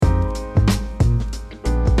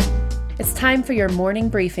It's time for your morning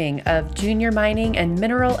briefing of junior mining and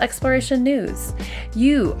mineral exploration news.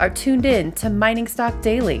 You are tuned in to Mining Stock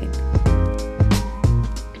Daily.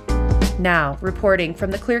 Now, reporting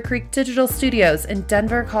from the Clear Creek Digital Studios in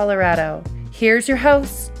Denver, Colorado, here's your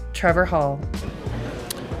host, Trevor Hall.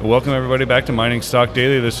 Welcome everybody back to Mining Stock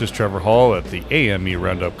Daily. This is Trevor Hall at the AME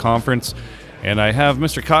Roundup Conference, and I have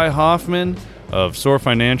Mr. Kai Hoffman of SOAR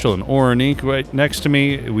Financial and Aura Inc. right next to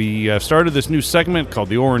me. We started this new segment called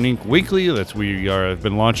the Aura Inc. Weekly that we have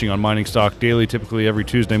been launching on Mining Stock Daily, typically every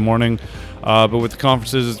Tuesday morning. But with the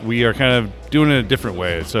conferences, we are kind of doing it a different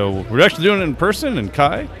way. So we're actually doing it in person, and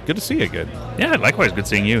Kai, good to see you again. Yeah, likewise, good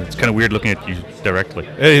seeing you. It's kind of weird looking at you directly.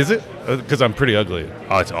 Hey, is it? Because I'm pretty ugly.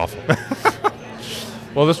 Oh, it's awful.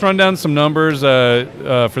 Well, let's run down some numbers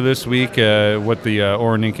for this week, what the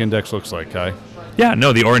Aura Inc. index looks like, Kai. Yeah,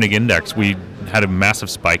 no, the Aura Inc. index, we had a massive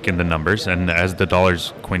spike in the numbers, and as the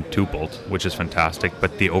dollar's quintupled, which is fantastic,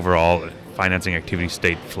 but the overall financing activity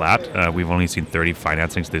stayed flat. We've only seen 30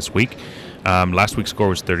 financings this week. Last week's score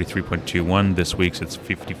was 33.21. This week's it's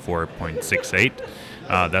 54.68.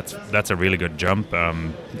 That's a really good jump.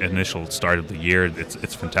 Initial start of the year,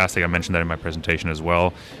 it's fantastic. I mentioned that in my presentation as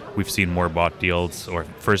well. We've seen more bought deals, or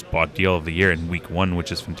first bought deal of the year in week 1,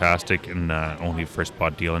 which is fantastic. And only first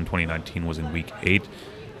bought deal in 2019 was in week 8.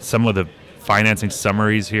 Some of the financing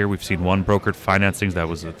summaries here, we've seen one brokered financings that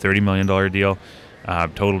was a $30 million deal.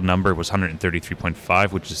 Total number was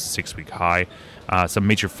 133.5, which is a 6-week high. Some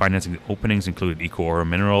major financing openings included Eco Aura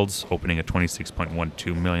Minerals opening a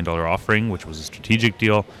 $26.12 million offering, which was a strategic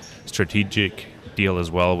deal. Strategic deal as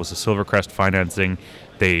well was a Silvercrest financing.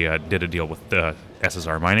 They did a deal with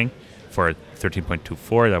SSR Mining for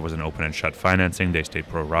 $13.24. That was an open and shut financing. They stayed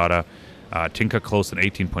pro rata. Tinka closed an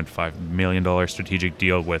 $18.5 million strategic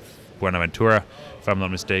deal with Buenaventura, if I'm not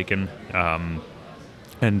mistaken. And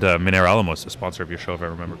Minera Alamos, the sponsor of your show, if I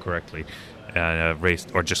remember correctly,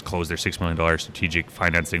 raised or just closed their $6 million strategic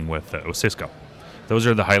financing with Osisko. Those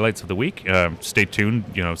are the highlights of the week. Stay tuned.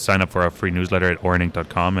 Sign up for our free newsletter at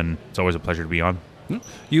oraninc.com, and it's always a pleasure to be on.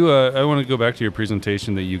 I want to go back to your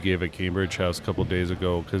presentation that you gave at Cambridge House a couple of days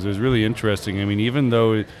ago, because it was really interesting. I mean, even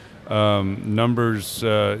though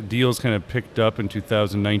deals kind of picked up in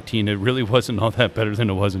 2019, it really wasn't all that better than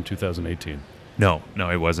it was in 2018. No,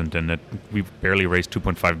 it wasn't, and we barely raised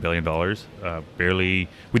 $2.5 billion.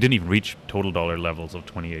 We didn't even reach total dollar levels of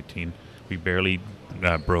 2018. We barely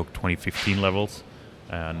broke 2015 levels,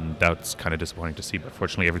 and that's kind of disappointing to see. But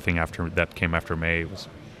fortunately, everything after that came after May was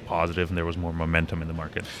positive, and there was more momentum in the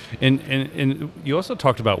market. And you also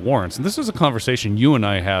talked about warrants, and this is a conversation you and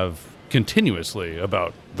I have continuously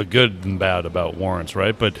about the good and bad about warrants,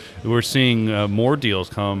 right? But we're seeing more deals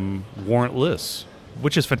come warrantless,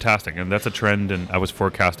 which is fantastic, and that's a trend, and I was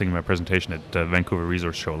forecasting in my presentation at Vancouver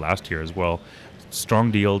Resource Show last year as well.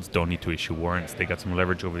 Strong deals don't need to issue warrants. They got some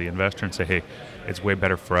leverage over the investor and say, hey, it's way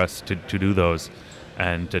better for us to do those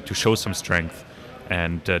and to show some strength,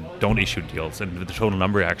 and don't issue deals. And the total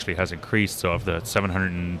number actually has increased. So of the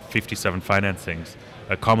 757 financings,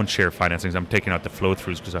 common share financings, I'm taking out the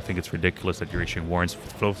flow-throughs because I think it's ridiculous that you're issuing warrants for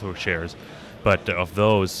flow-through shares. But of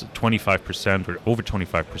those, 25% or over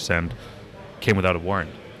 25% came without a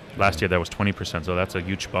warrant. Last year that was 20%, so that's a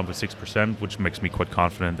huge bump of 6%, which makes me quite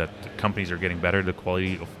confident that companies are getting better. The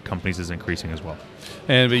quality of companies is increasing as well.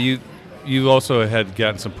 But you also had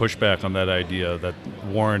gotten some pushback on that idea that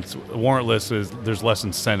warrantless there's less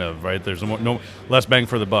incentive, right? There's less bang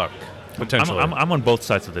for the buck potentially. I'm on both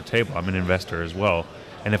sides of the table. I'm an investor as well,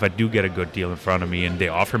 and if I do get a good deal in front of me and they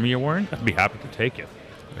offer me a warrant, I'd be happy to take it.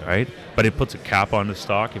 Right, but it puts a cap on the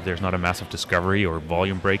stock. If there's not a massive discovery or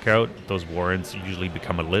volume breakout, those warrants usually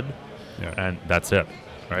become a lid, and that's it,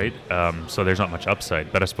 right? So there's not much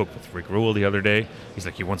upside. But I spoke with Rick Rule the other day. He's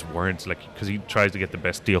like, he wants warrants, because he tries to get the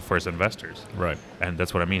best deal for his investors, right? And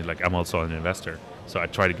that's what I mean. I'm also an investor, so I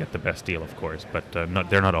try to get the best deal, of course, but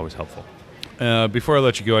they're not always helpful. Before I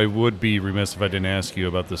let you go, I would be remiss if I didn't ask you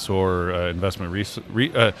about the SOAR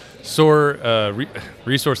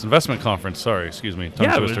Resource Investment Conference. Sorry, excuse me,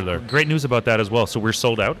 tongue twister there. Great news about that as well. So we're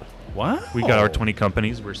sold out. Wow. We got our 20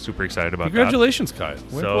 companies. We're super excited about Congratulations, Kai.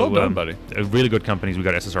 Well done, buddy. Really good companies. We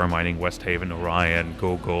got SSR Mining, West Haven, Orion,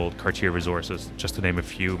 Go Gold, Cartier Resources, just to name a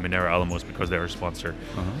few. Minera Alamos, because they're a sponsor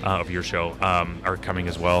of your show, are coming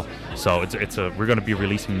as well. So we're going to be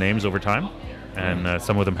releasing names over time. And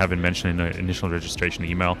some of them have been mentioned in the initial registration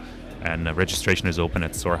email. And registration is open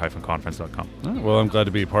at soar-conference.com. Well, I'm glad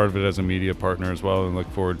to be a part of it as a media partner as well, and look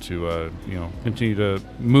forward to continue to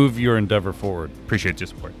move your endeavor forward. Appreciate your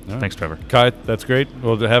support. Thanks, Trevor. Kai, that's great.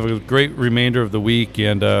 Well, to have a great remainder of the week,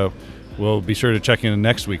 and we'll be sure to check in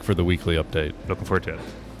next week for the weekly update. Looking forward to it.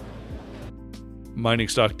 Mining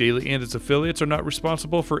Stock Daily and its affiliates are not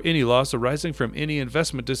responsible for any loss arising from any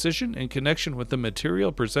investment decision in connection with the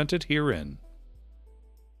material presented herein.